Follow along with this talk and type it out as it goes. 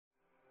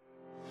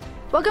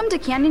Welcome to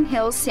Canyon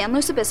Hills San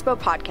Luis Obispo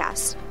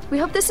podcast. We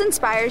hope this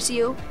inspires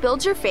you,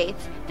 builds your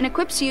faith, and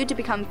equips you to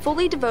become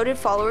fully devoted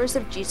followers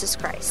of Jesus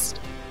Christ.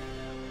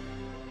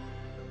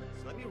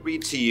 Let me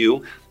read to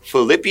you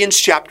Philippians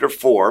chapter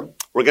 4.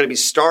 We're going to be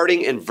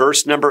starting in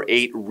verse number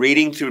 8,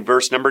 reading through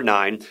verse number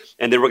 9,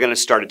 and then we're going to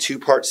start a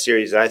two-part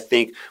series that I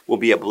think will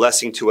be a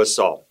blessing to us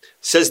all. It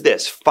says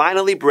this,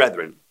 "Finally,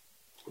 brethren,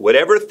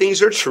 whatever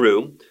things are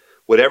true,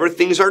 whatever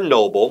things are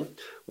noble,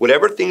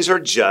 whatever things are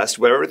just,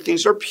 whatever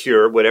things are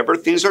pure, whatever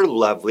things are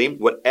lovely,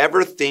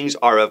 whatever things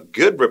are of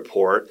good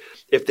report,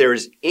 if there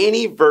is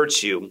any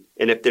virtue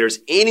and if there's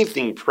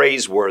anything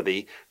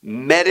praiseworthy,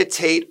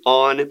 meditate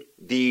on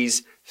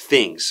these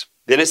things."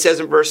 Then it says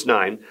in verse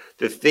 9,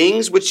 "The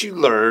things which you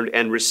learned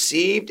and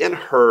received and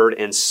heard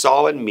and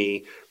saw in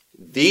me,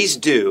 these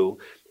do,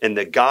 and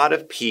the God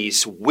of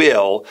peace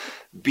will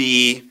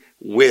be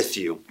with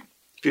you."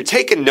 If you're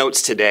taking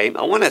notes today,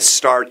 I want to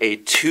start a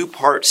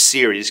two-part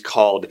series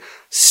called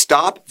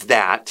Stop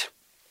That,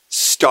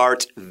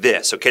 Start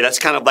This. Okay,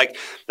 that's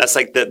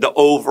like the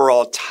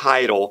overall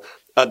title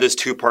of this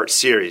two-part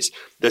series.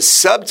 The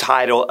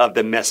subtitle of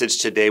the message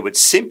today would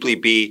simply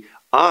be,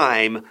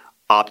 I'm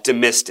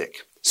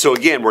optimistic. So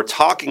again, we're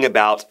talking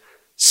about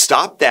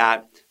stop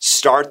that,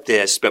 start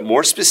this, but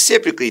more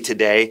specifically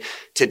today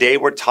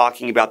we're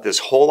talking about this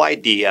whole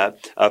idea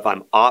of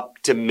I'm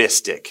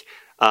optimistic.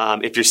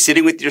 If you're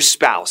sitting with your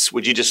spouse,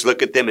 would you just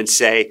look at them and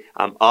say,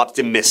 I'm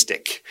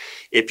optimistic?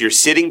 If you're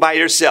sitting by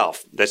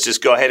yourself, let's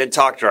just go ahead and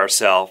talk to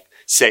ourselves.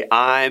 Say,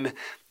 I'm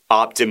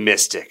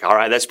optimistic. All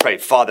right, let's pray.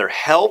 Father,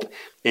 help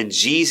in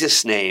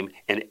Jesus' name.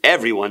 And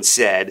everyone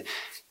said,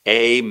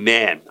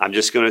 amen. I'm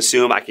just going to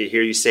assume I could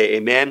hear you say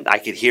amen. I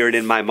could hear it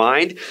in my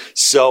mind.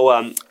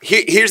 So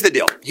here's the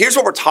deal. Here's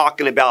what we're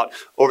talking about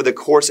over the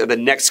course of the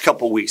next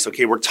couple weeks.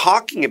 Okay, we're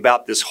talking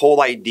about this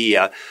whole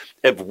idea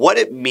of what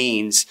it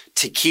means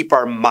to keep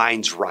our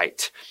minds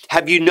right.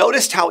 Have you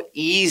noticed how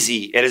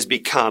easy it has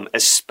become,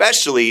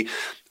 especially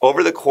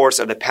over the course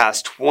of the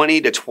past 20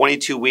 to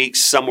 22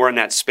 weeks, somewhere in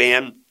that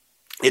span?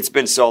 It's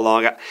been so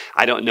long,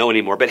 I don't know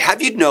anymore. But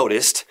have you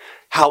noticed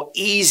how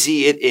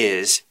easy it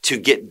is to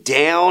get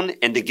down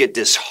and to get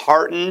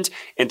disheartened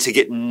and to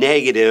get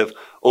negative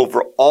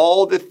over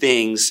all the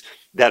things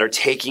that are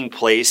taking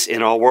place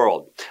in our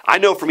world? I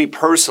know for me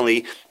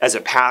personally, as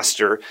a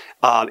pastor,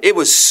 it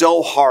was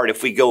so hard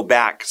if we go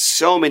back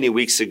so many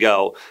weeks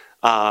ago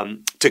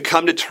to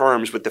come to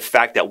terms with the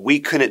fact that we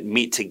couldn't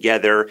meet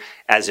together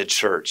as a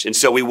church. And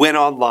so we went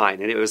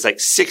online, and it was like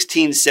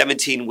 16,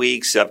 17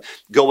 weeks of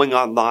going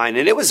online,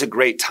 and it was a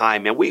great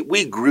time. And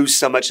we grew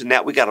so much in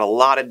that. We got a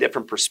lot of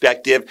different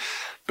perspective.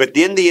 But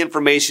then the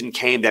information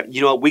came that,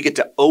 we get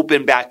to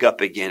open back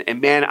up again. And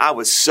man, I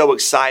was so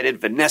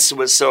excited. Vanessa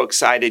was so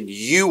excited.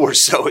 You were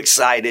so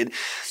excited.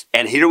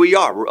 And here we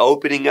are. We're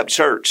opening up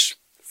church.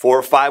 4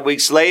 or 5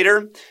 weeks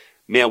later,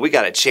 man, we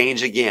got to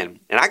change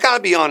again. And I got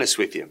to be honest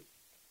with you.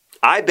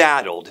 I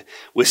battled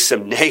with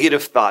some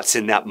negative thoughts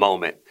in that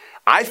moment.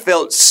 I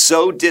felt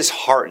so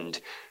disheartened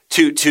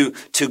to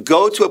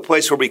go to a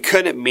place where we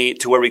couldn't meet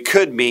to where we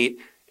could meet,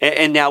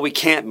 and now we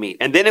can't meet.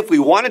 And then if we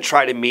want to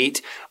try to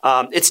meet,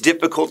 it's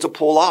difficult to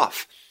pull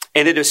off.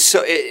 And it's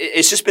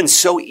just been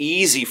so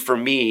easy for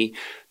me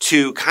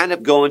to kind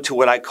of go into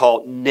what I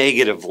call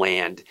negative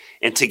land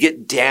and to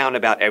get down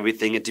about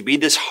everything and to be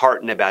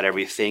disheartened about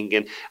everything.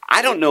 And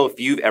I don't know if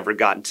you've ever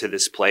gotten to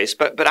this place,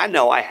 but I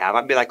know I have.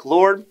 I'd be like,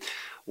 Lord,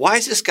 why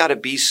has this got to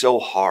be so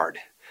hard?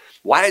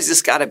 Why has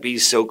this got to be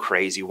so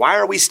crazy? Why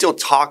are we still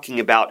talking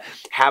about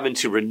having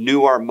to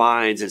renew our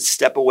minds and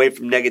step away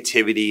from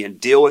negativity and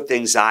deal with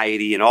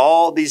anxiety and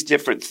all these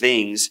different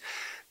things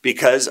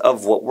because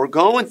of what we're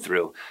going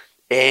through?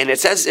 And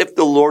it's as if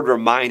the Lord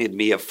reminded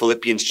me of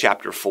Philippians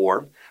chapter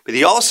 4, but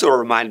he also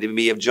reminded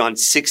me of John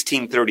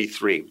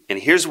 16:33. And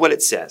here's what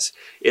it says.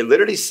 It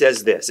literally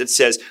says this. It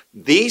says,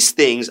 "These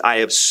things I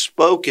have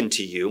spoken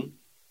to you,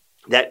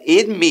 that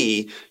in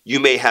me you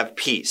may have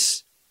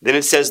peace." Then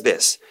it says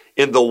this,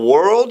 "In the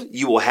world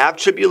you will have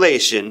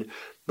tribulation,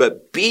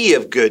 but be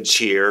of good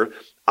cheer.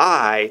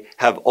 I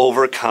have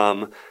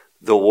overcome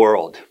the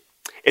world."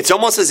 It's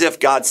almost as if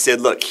God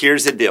said, look,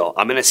 here's the deal.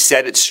 I'm going to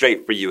set it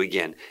straight for you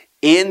again.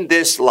 In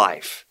this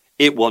life,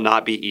 it will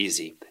not be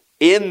easy.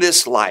 In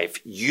this life,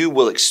 you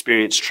will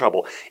experience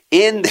trouble.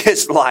 In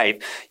this life,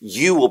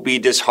 you will be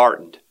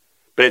disheartened.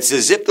 But it's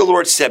as if the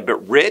Lord said,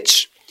 but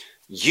Rich,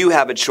 you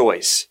have a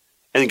choice.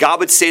 And God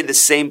would say the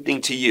same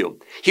thing to you.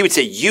 He would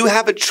say, you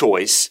have a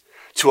choice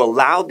to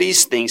allow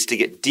these things to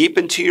get deep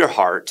into your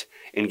heart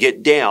and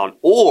get down,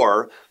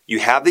 or you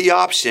have the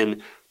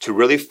option to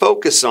really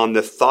focus on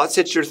the thoughts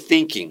that you're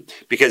thinking,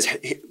 because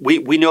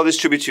we know this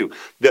to be true.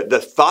 The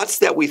thoughts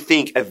that we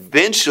think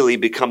eventually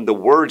become the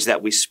words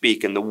that we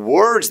speak, and the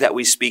words that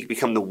we speak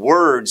become the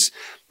words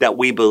that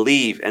we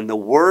believe, and the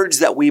words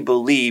that we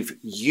believe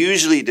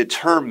usually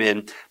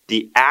determine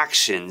the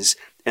actions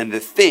and the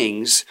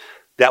things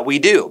that we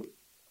do.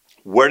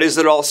 Where does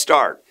it all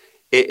start?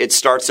 It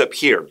starts up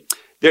here.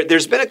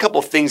 There's been a couple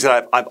of things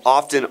that I've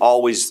often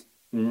always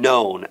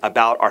known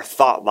about our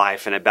thought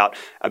life and about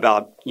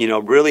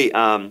really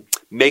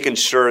making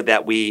sure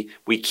that we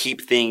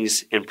keep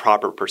things in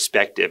proper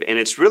perspective. And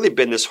it's really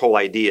been this whole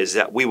idea is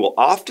that we will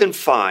often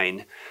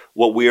find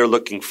what we are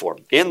looking for.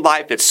 In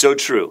life, it's so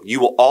true. You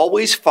will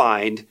always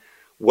find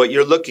what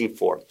you're looking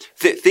for.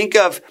 Think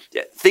of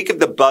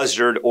the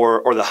buzzard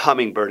or the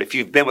hummingbird. If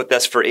you've been with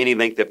us for any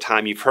length of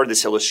time, you've heard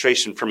this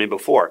illustration from me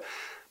before.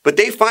 But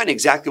they find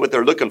exactly what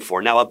they're looking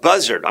for. Now, a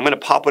buzzard, I'm going to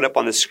pop it up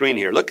on the screen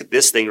here. Look at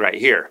this thing right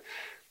here.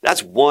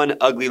 That's one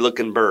ugly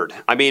looking bird.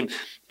 I mean,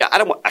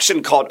 I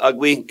shouldn't call it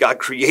ugly. God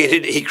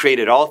created it. He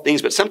created all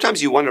things. But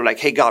sometimes you wonder, like,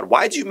 hey, God,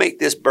 why'd you make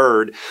this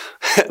bird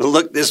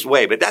look this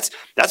way? But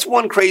that's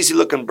one crazy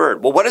looking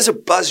bird. Well, what does a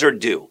buzzard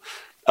do?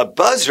 A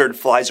buzzard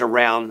flies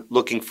around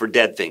looking for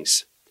dead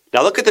things.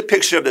 Now look at the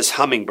picture of this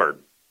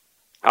hummingbird.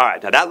 All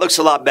right, now that looks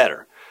a lot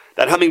better.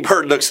 That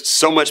hummingbird looks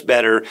so much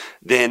better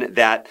than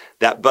that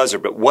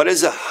buzzard. But what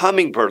does a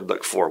hummingbird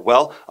look for?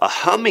 Well, a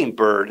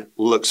hummingbird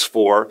looks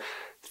for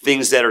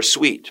things that are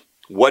sweet.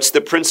 What's the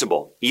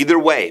principle? Either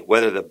way,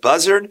 whether the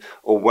buzzard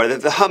or whether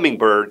the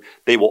hummingbird,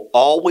 they will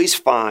always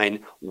find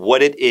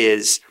what it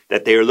is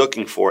that they are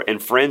looking for.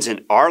 And friends,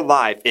 in our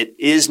life, it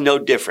is no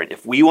different.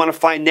 If we want to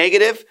find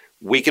negative,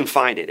 we can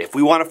find it. If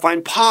we want to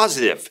find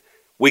positive,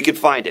 we can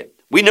find it.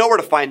 We know where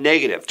to find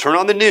negative. Turn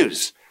on the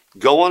news.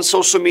 Go on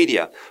social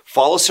media.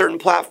 Follow certain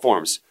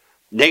platforms.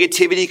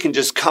 Negativity can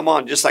just come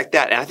on just like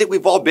that. And I think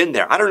we've all been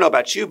there. I don't know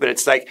about you, but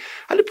it's like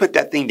I had to put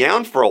that thing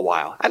down for a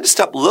while. I had to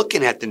stop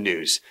looking at the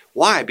news.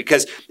 Why?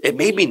 Because it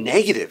made me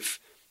negative.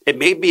 It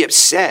made me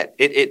upset.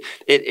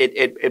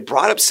 It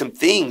brought up some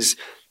things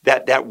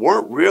that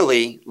weren't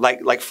really,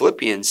 like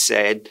Philippians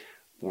said,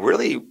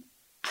 really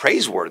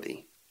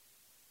praiseworthy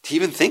to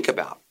even think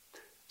about.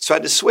 So I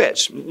had to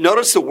switch.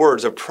 Notice the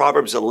words of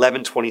Proverbs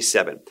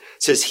 11:27. It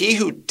says, he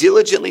who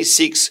diligently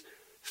seeks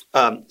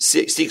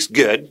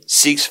good,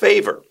 seeks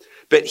favor.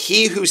 But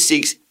he who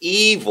seeks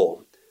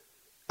evil,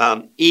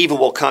 evil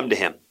will come to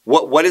him.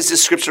 What is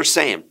this scripture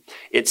saying?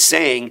 It's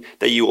saying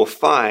that you will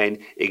find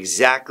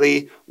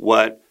exactly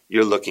what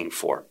you're looking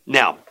for.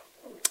 Now,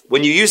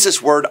 when you use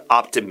this word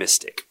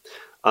optimistic,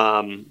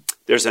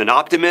 there's an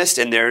optimist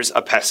and there's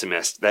a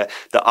pessimist. The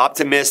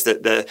optimist,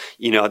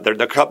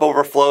 the cup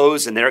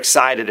overflows and they're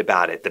excited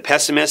about it. The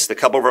pessimist, the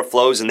cup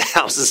overflows and the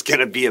house is going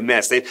to be a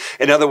mess.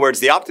 In other words,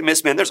 the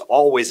optimist, man, there's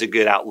always a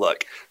good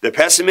outlook. The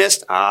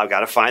pessimist, I've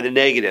got to find the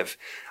negative.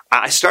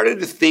 I started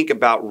to think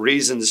about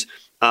reasons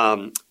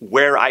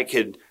where I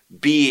could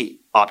be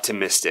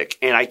optimistic.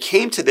 And I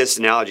came to this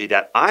analogy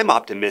that I'm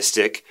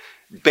optimistic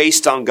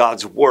based on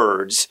God's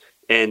words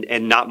and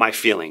not my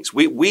feelings.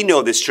 We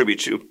know this to be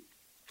true.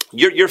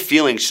 Your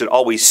feelings should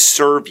always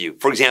serve you.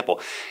 For example,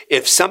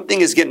 if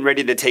something is getting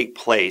ready to take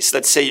place,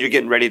 let's say you're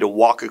getting ready to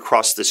walk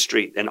across the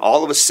street and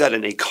all of a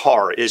sudden a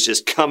car is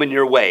just coming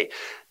your way,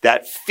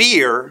 that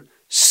fear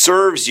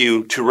serves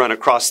you to run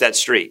across that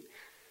street.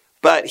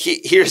 But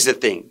here's the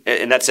thing,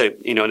 and that's an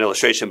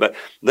illustration, but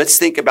let's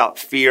think about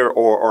fear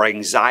or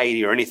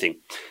anxiety or anything.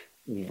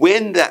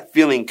 When that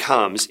feeling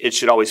comes, it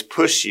should always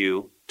push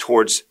you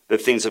towards the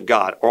things of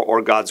God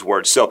or God's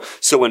word. So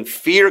when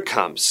fear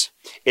comes,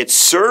 it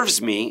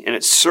serves me, and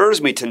it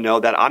serves me to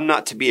know that I'm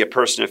not to be a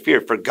person of fear.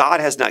 For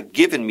God has not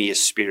given me a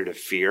spirit of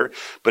fear,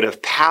 but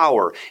of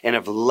power and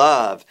of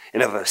love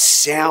and of a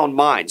sound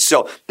mind.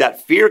 So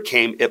that fear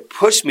came, it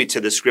pushed me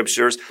to the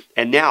scriptures,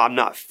 and now I'm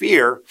not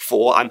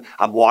fearful. I'm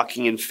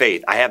walking in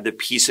faith. I have the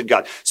peace of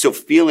God. So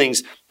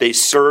feelings, they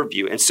serve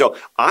you. And so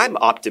I'm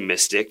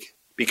optimistic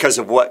because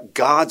of what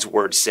God's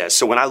word says.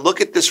 So when I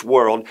look at this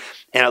world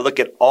and I look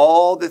at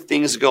all the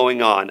things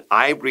going on,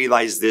 I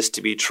realize this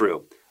to be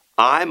true.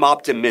 I'm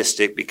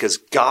optimistic because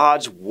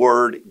God's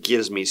word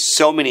gives me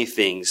so many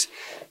things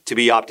to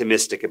be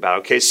optimistic about.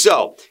 Okay,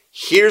 so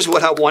here's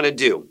what I want to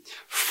do.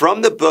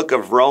 From the book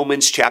of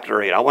Romans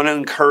chapter 8, I want to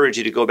encourage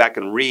you to go back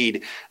and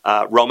read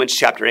Romans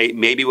chapter 8,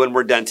 maybe when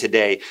we're done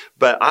today.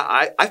 But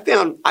I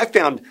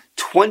found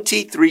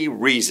 23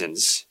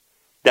 reasons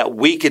that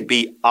we could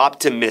be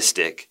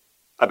optimistic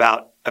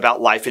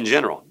about life in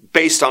general,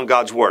 based on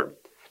God's word.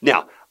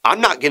 Now,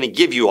 I'm not going to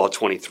give you all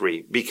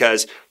 23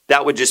 because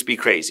that would just be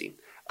crazy.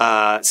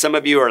 Some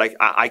of you are like,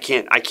 I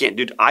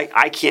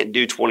can't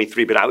do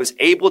 23, but I was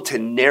able to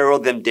narrow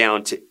them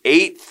down to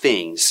 8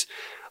 things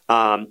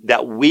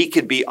that we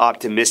could be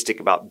optimistic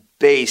about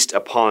based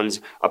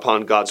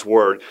upon God's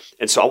word.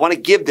 And so I want to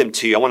give them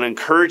to you. I want to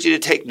encourage you to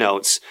take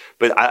notes,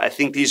 but I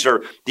think these are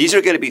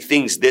going to be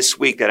things this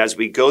week that as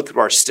we go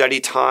through our study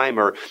time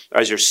or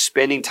as you're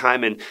spending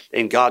time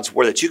in God's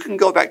word, that you can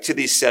go back to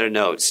these set of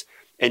notes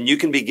and you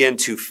can begin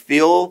to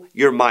fill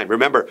your mind.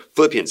 Remember,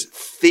 Philippians,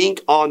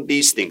 think on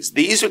these things.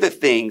 These are the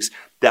things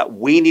that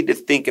we need to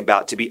think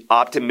about to be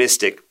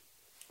optimistic,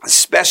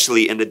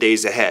 especially in the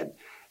days ahead.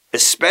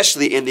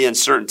 Especially in the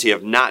uncertainty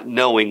of not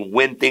knowing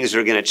when things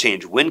are going to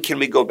change. When can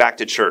we go back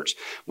to church?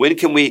 When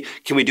can we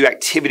do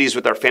activities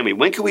with our family?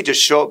 When can we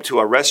just show up to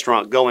a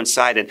restaurant, go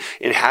inside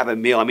and have a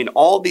meal? I mean,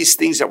 all these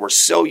things that we're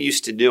so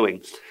used to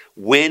doing.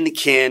 When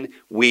can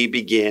we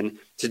begin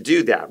to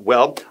do that?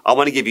 Well, I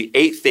want to give you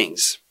 8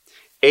 things.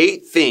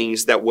 8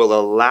 things that will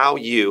allow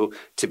you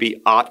to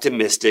be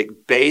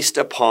optimistic based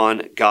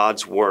upon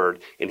God's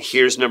word. And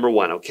here's number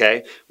 1,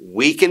 okay?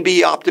 We can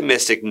be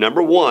optimistic,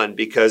 number 1,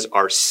 because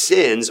our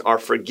sins are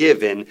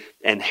forgiven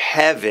and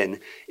heaven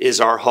is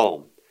our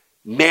home.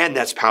 Man,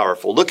 that's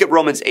powerful. Look at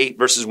Romans 8,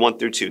 verses 1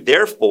 through 2.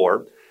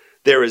 Therefore,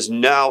 there is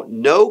now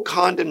no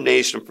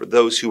condemnation for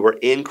those who are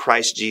in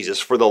Christ Jesus.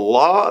 For the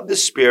law of the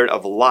Spirit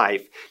of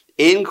life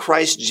in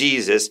Christ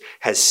Jesus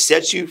has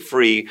set you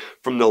free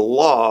from the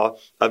law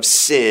of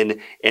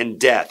sin and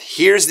death.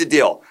 Here's the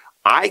deal.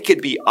 I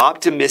could be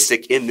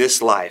optimistic in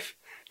this life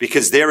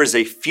because there is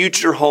a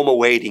future home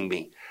awaiting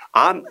me.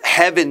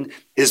 Heaven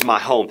is my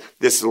home.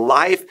 This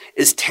life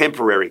is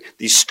temporary.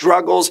 These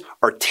struggles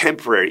are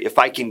temporary. If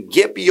I can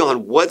get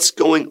beyond what's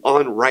going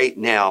on right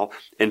now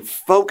and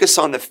focus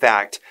on the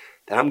fact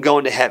that I'm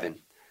going to heaven,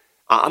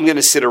 I'm going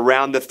to sit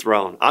around the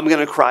throne. I'm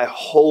going to cry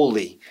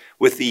holy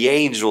with the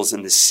angels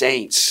and the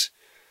saints.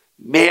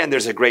 Man,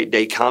 there's a great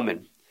day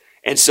coming.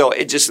 And so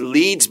it just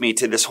leads me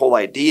to this whole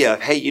idea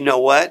of, hey, you know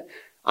what?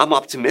 I'm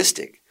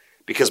optimistic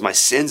because my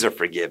sins are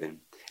forgiven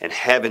and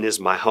heaven is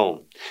my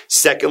home.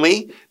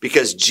 Secondly,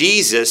 because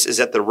Jesus is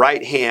at the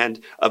right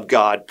hand of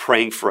God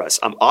praying for us.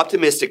 I'm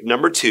optimistic,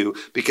 number 2,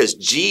 because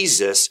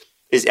Jesus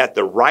is at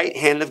the right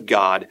hand of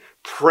God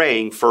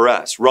praying for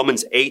us.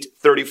 Romans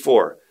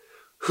 8:34.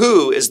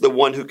 Who is the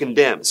one who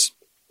condemns?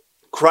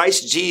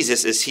 Christ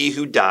Jesus is he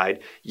who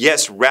died,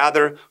 yes,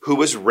 rather, who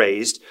was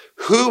raised,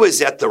 who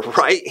is at the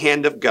right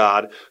hand of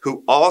God,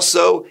 who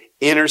also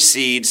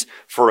intercedes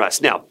for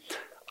us. Now,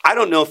 I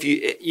don't know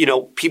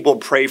if people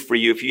pray for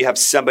you, if you have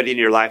somebody in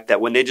your life that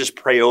when they just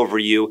pray over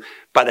you,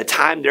 by the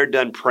time they're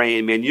done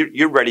praying, man,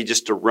 you're ready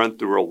just to run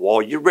through a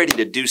wall. You're ready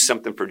to do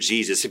something for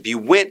Jesus. If you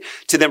went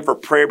to them for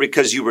prayer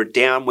because you were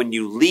down, when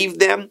you leave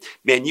them,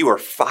 man, you are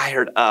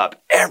fired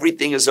up.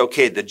 Everything is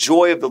okay. The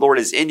joy of the Lord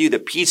is in you. The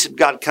peace of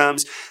God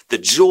comes. The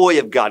joy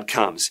of God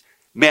comes.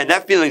 Man,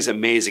 that feeling is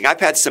amazing. I've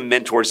had some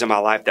mentors in my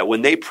life that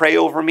when they pray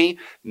over me,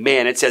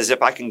 man, it's as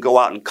if I can go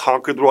out and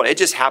conquer the world. It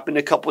just happened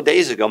a couple of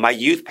days ago. My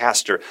youth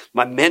pastor,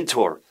 my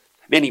mentor,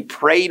 man, he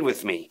prayed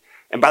with me.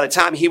 And by the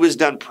time he was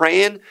done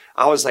praying,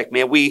 I was like,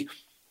 man, we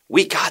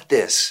got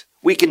this.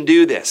 We can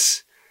do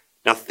this.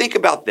 Now think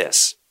about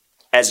this.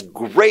 As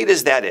great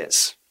as that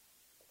is,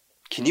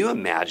 can you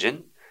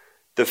imagine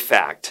the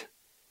fact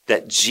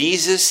that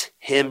Jesus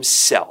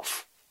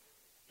himself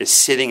is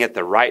sitting at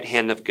the right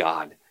hand of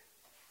God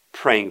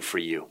praying for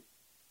you?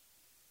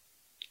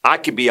 I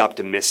could be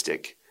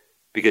optimistic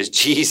because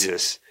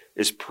Jesus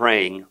is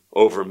praying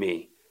over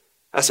me.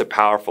 That's a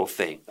powerful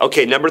thing.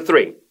 Okay, number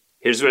 3.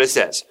 Here's what it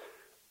says.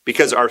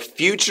 Because our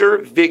future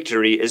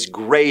victory is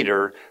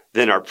greater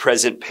than our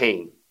present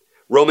pain.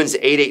 Romans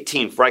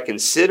 8:18, for I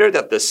consider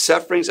that the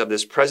sufferings of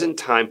this present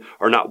time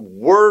are not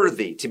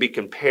worthy to be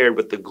compared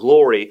with the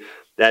glory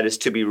that is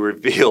to be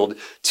revealed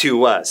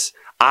to us.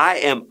 I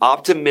am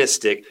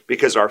optimistic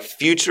because our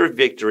future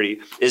victory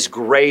is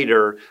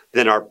greater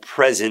than our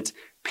present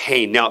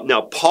pain.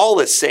 Now Paul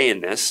is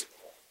saying this,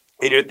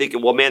 and you're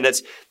thinking, well, man,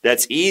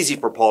 that's easy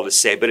for Paul to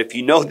say. But if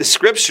you know the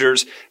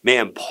scriptures,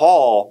 man,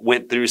 Paul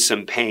went through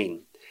some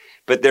pain.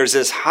 But there's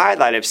this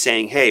highlight of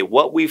saying, hey,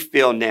 what we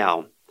feel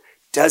now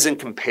doesn't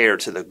compare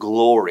to the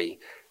glory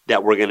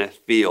that we're going to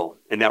feel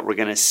and that we're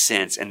going to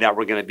sense and that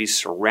we're going to be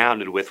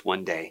surrounded with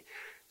one day.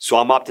 So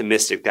I'm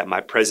optimistic that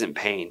my present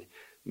pain,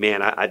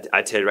 man,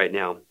 I tell you right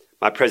now,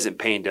 my present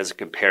pain doesn't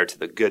compare to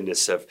the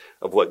goodness of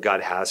what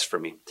God has for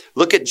me.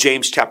 Look at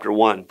James chapter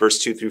 1, verse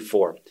 2 through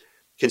 4.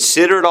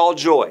 Consider it all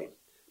joy,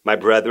 my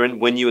brethren,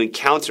 when you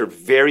encounter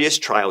various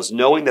trials,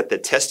 knowing that the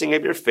testing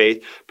of your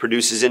faith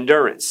produces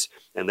endurance.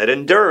 And let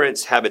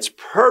endurance have its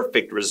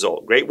perfect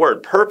result. Great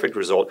word, perfect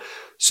result,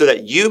 so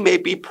that you may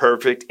be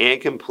perfect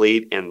and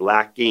complete and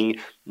lacking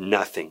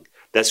nothing.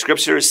 That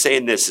scripture is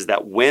saying this, is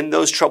that when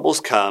those troubles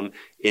come,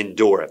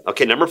 endure it.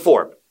 Okay, number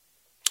 4.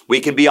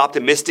 We can be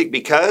optimistic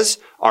because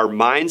our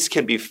minds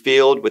can be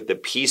filled with the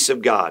peace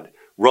of God.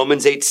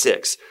 Romans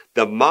 8:6.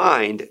 The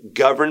mind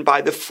governed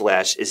by the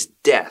flesh is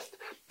death,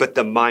 but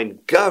the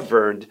mind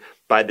governed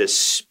by the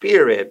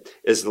Spirit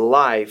is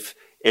life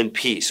and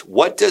peace.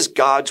 What does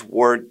God's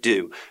word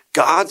do?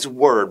 God's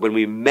word, when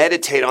we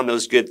meditate on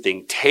those good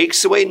things,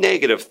 takes away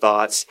negative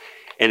thoughts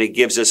and it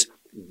gives us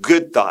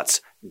good thoughts,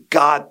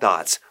 God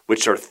thoughts,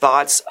 which are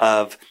thoughts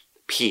of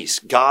peace.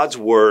 God's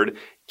word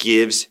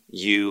gives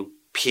you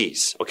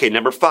peace. Okay,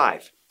 number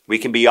 5, we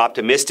can be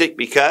optimistic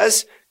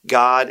because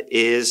God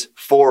is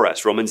for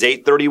us. Romans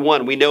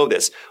 8:31, we know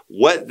this.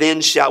 What then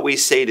shall we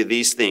say to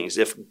these things?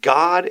 If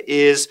God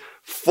is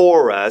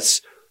for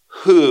us,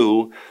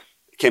 who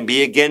can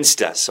be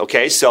against us?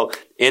 Okay, so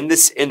in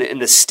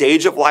the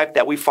stage of life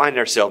that we find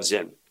ourselves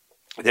in,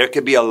 there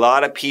could be a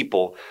lot of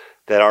people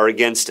that are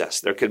against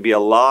us. There could be a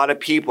lot of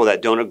people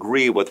that don't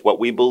agree with what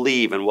we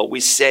believe and what we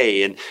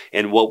say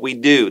and what we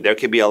do. There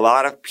could be a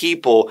lot of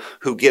people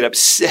who get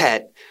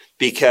upset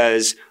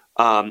because,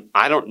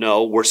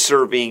 we're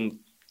serving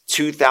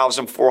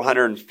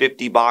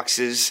 2,450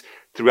 boxes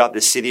throughout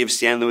the city of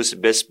San Luis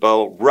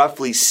Obispo,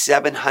 roughly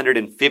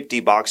 750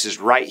 boxes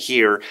right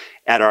here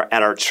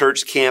at our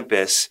church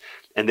campus,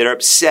 and they're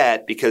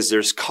upset because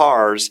there's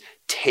cars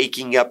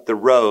taking up the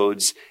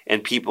roads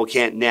and people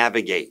can't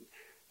navigate.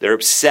 They're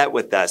upset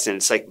with us, and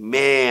it's like,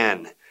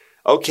 man,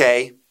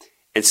 okay.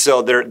 And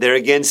so they're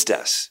against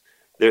us.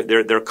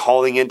 They're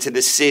calling into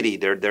the city.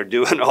 They're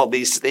doing all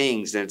these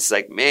things, and it's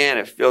like, man,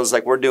 it feels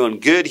like we're doing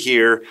good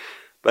here,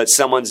 but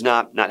someone's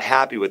not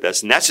happy with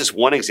us. And that's just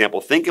one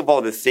example. Think of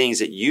all the things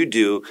that you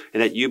do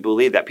and that you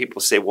believe that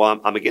people say,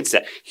 well, I'm against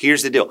that.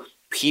 Here's the deal.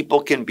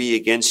 People can be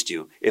against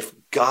you. If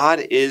God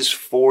is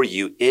for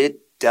you, it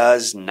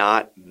does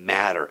not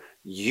matter.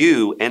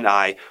 You and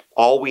I,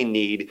 all we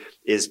need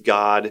is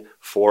God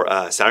for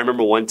us. I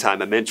remember one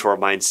time a mentor of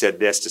mine said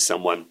this to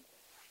someone.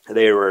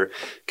 They were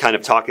kind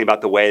of talking about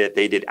the way that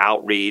they did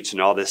outreach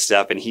and all this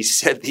stuff. And he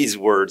said these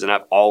words, and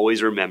I've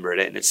always remembered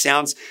it. And it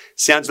sounds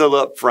a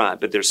little upfront,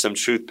 but there's some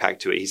truth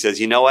packed to it. He says,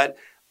 you know what?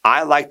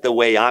 I like the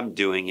way I'm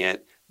doing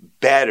it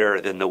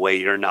better than the way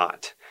you're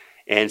not.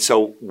 And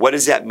so what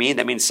does that mean?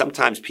 That means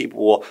sometimes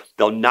people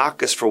they'll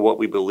knock us for what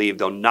we believe.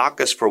 They'll knock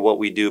us for what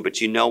we do.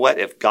 But you know what?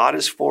 If God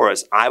is for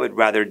us, I would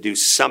rather do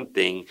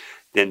something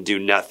than do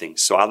nothing.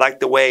 So I like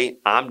the way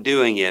I'm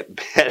doing it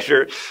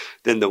better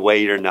than the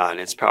way you're not. And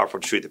it's powerful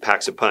truth that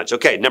packs a punch.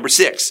 Okay, number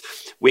 6,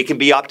 we can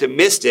be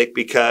optimistic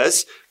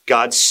because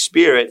God's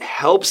Spirit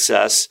helps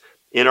us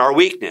in our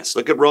weakness.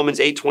 Look at Romans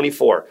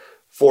 8:24.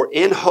 For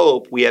in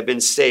hope we have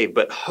been saved,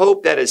 but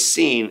hope that is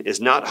seen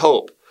is not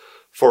hope.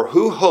 For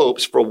who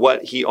hopes for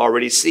what he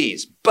already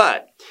sees?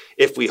 But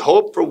if we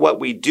hope for what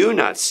we do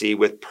not see,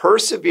 with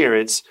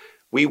perseverance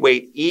we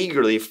wait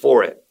eagerly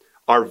for it,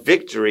 our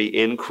victory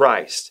in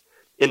Christ.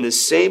 In the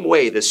same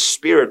way, the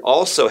Spirit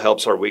also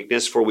helps our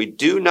weakness, for we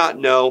do not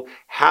know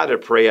how to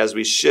pray as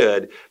we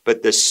should,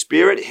 but the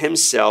Spirit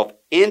himself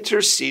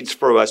intercedes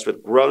for us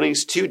with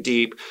groanings too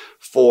deep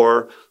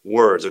for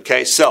words.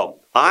 Okay, so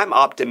I'm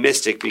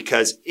optimistic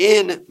because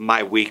in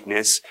my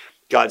weakness,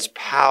 God's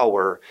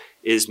power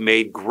is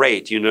made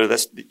great. You know,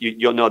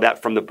 you'll know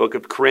that from the book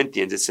of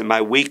Corinthians. It's in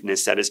my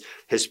weakness that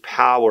his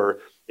power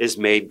is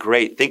made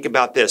great. Think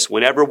about this.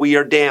 Whenever we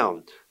are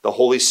down, the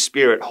Holy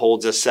Spirit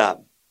holds us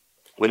up.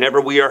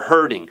 Whenever we are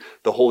hurting,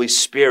 the Holy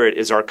Spirit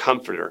is our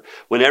comforter.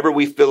 Whenever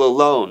we feel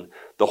alone,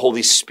 the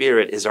Holy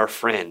Spirit is our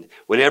friend.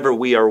 Whenever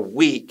we are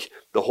weak,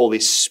 the Holy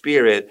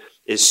Spirit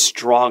is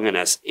strong in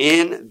us.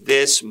 In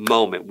this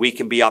moment, we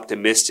can be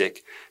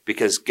optimistic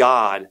because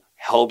God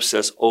helps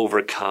us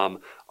overcome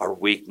our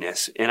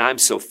weakness. And I'm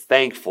so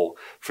thankful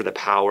for the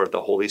power of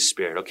the Holy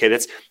Spirit. Okay,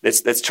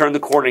 let's turn the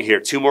corner here.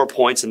 2 more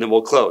points and then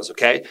we'll close.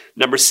 Okay,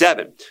 number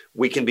 7,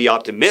 we can be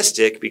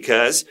optimistic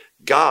because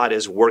God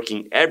is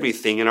working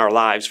everything in our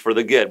lives for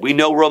the good. We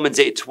know Romans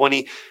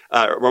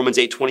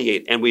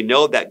 8:28, and we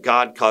know that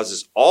God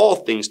causes all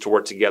things to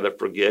work together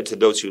for good to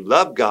those who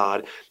love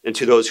God and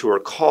to those who are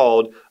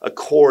called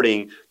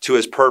according to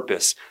his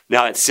purpose.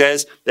 Now it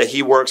says that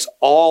he works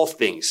all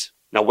things.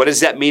 Now, what does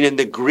that mean in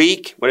the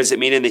Greek? What does it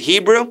mean in the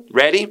Hebrew?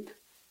 Ready?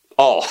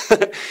 All.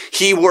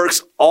 He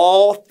works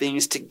all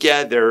things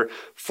together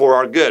for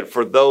our good,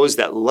 for those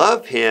that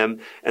love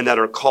him and that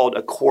are called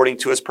according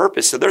to his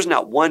purpose. So there's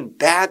not one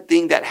bad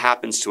thing that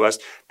happens to us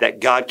that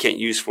God can't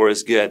use for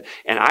his good.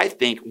 And I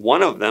think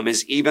one of them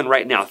is even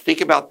right now. Think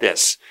about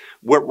this.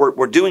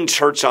 We're doing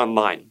church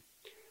online.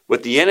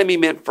 What the enemy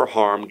meant for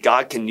harm,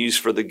 God can use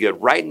for the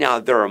good. Right now,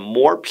 there are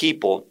more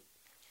people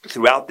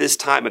throughout this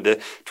time of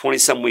the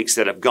 20-some weeks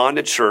that have gone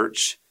to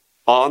church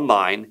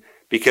online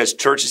because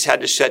churches had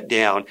to shut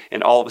down,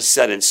 and all of a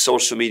sudden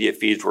social media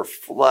feeds were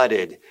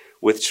flooded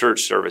with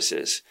church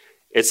services.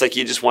 It's like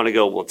you just want to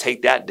go, well,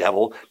 take that,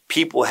 devil.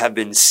 People have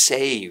been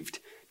saved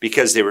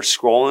because they were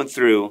scrolling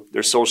through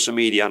their social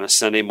media on a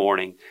Sunday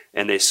morning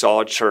and they saw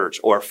a church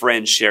or a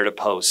friend shared a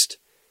post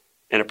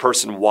and a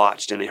person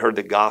watched and they heard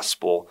the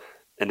gospel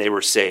and they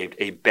were saved.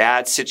 A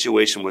bad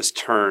situation was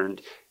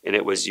turned and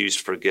it was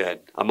used for good.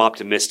 I'm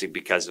optimistic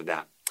because of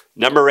that.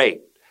 Number 8,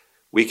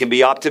 we can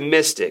be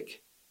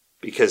optimistic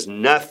because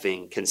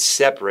nothing can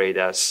separate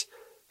us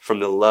from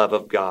the love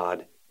of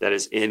God that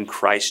is in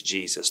Christ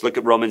Jesus. Look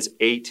at Romans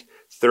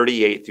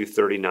 8:38 through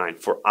 39.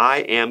 For I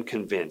am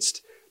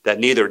convinced that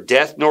neither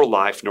death nor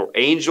life, nor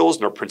angels,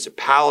 nor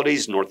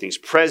principalities, nor things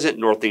present,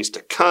 nor things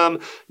to come,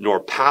 nor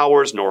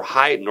powers, nor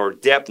height, nor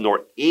depth,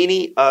 nor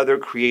any other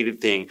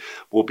created thing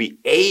will be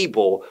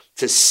able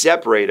to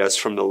separate us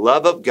from the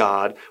love of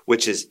God,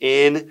 which is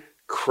in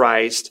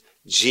Christ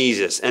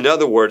Jesus. In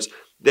other words,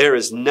 there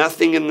is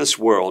nothing in this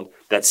world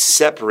that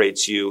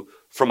separates you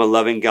from a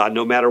loving God.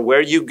 No matter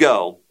where you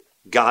go,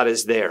 God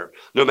is there.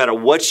 No matter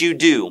what you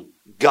do,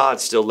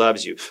 God still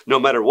loves you. No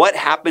matter what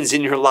happens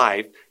in your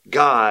life,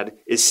 God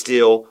is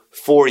still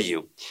for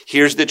you.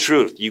 Here's the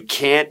truth. You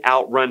can't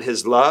outrun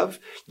his love.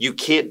 You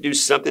can't do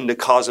something to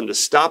cause him to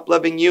stop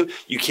loving you.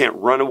 You can't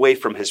run away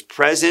from his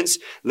presence.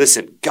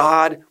 Listen,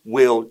 God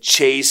will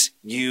chase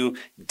you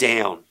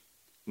down.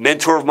 A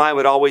mentor of mine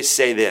would always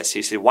say this.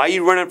 He said, why are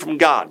you running from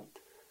God?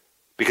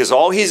 Because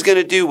all he's going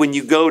to do when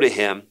you go to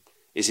him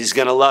is he's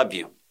going to love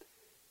you.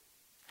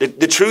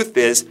 The truth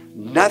is,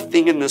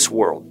 nothing in this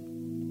world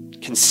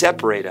can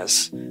separate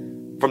us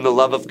from the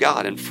love of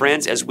God. And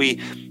friends, as we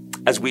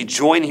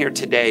join here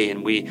today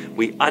and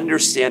we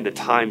understand the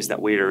times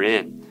that we are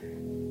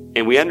in,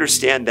 and we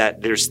understand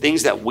that there's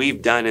things that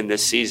we've done in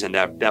this season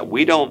that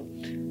we don't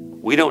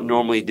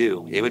normally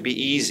do. It would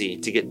be easy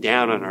to get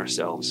down on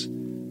ourselves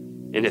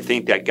and to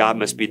think that God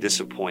must be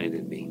disappointed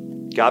in me.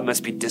 God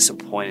must be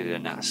disappointed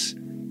in us.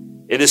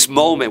 In this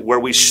moment where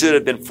we should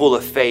have been full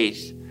of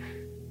faith,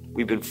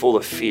 we've been full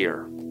of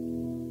fear.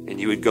 And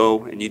you would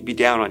go and you'd be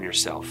down on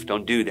yourself.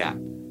 Don't do that.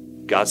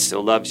 God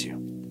still loves you.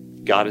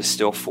 God is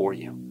still for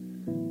you.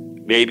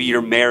 Maybe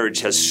your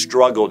marriage has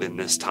struggled in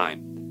this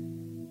time.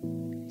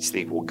 You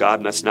think, well,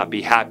 God must not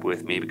be happy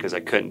with me because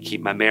I couldn't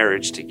keep my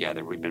marriage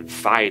together. We've been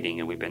fighting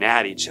and we've been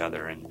at each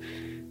other, and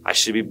I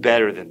should be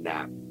better than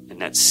that. And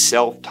that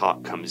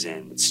self-talk comes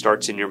in. It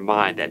starts in your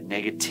mind, that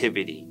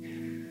negativity.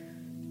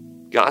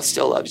 God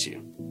still loves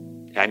you.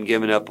 He hasn't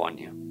given up on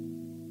you.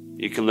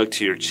 You can look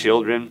to your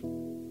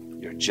children,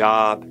 your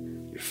job,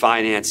 your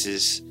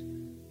finances,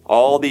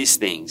 all these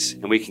things,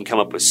 and we can come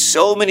up with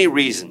so many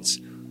reasons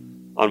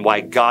on why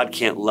God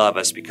can't love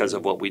us because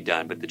of what we've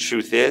done. But the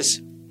truth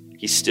is,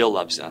 He still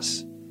loves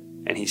us,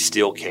 and He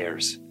still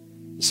cares.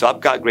 So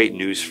I've got great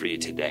news for you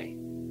today.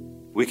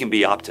 We can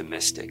be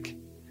optimistic.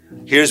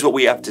 Here's what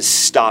we have to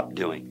stop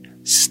doing.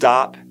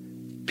 Stop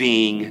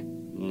being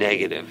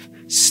negative.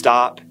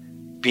 Stop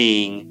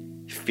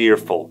being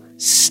fearful.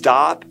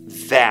 Stop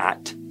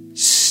that.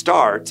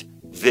 Start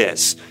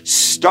this.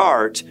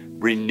 Start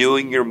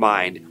renewing your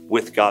mind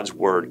with God's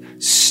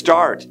word.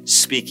 Start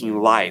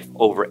speaking life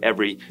over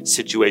every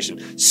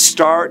situation.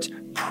 Start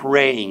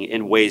praying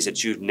in ways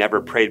that you've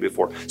never prayed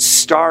before.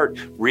 Start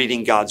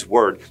reading God's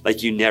word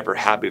like you never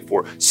have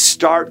before.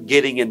 Start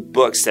getting in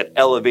books that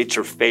elevate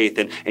your faith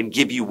and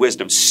give you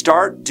wisdom.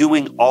 Start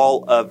doing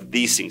all of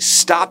these things.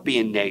 Stop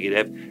being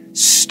negative.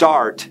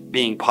 Start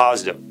being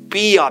positive.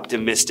 Be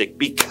optimistic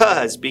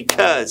because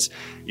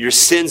your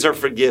sins are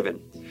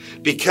forgiven.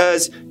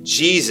 Because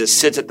Jesus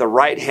sits at the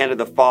right hand of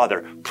the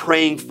Father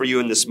praying for you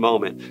in this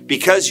moment.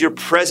 Because your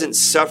present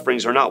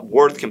sufferings are not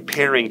worth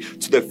comparing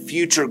to the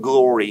future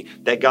glory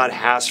that God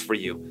has for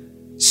you.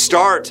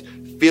 Start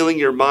filling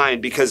your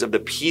mind because of the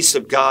peace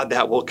of God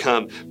that will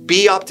come.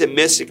 Be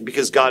optimistic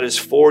because God is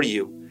for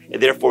you.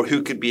 And therefore,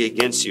 who could be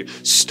against you?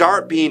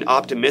 Start being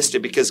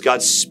optimistic because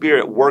God's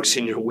Spirit works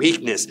in your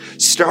weakness.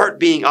 Start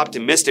being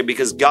optimistic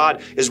because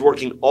God is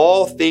working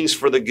all things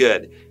for the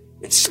good.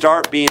 And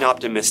start being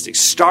optimistic.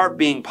 Start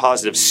being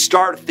positive.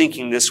 Start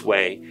thinking this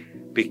way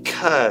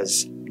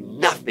because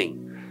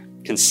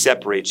nothing can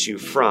separate you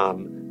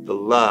from the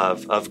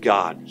love of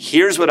God.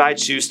 Here's what I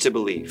choose to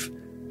believe.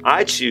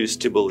 I choose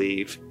to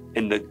believe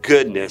in the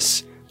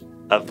goodness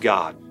of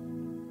God.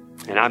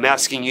 And I'm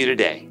asking you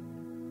today,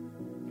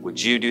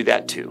 would you do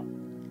that too?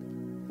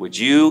 Would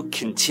you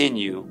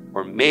continue,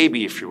 or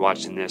maybe if you're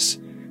watching this,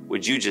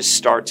 would you just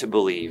start to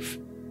believe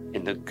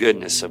in the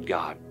goodness of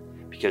God?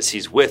 Because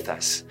He's with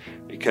us,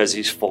 because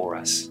He's for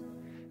us.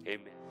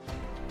 Amen.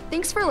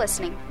 Thanks for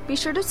listening. Be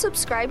sure to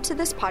subscribe to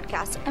this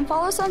podcast and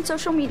follow us on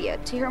social media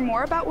to hear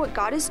more about what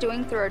God is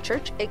doing through our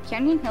church at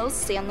Canyon Hills,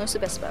 San Luis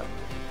Obispo.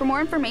 For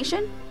more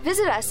information,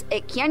 visit us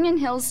at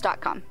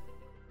canyonhills.com.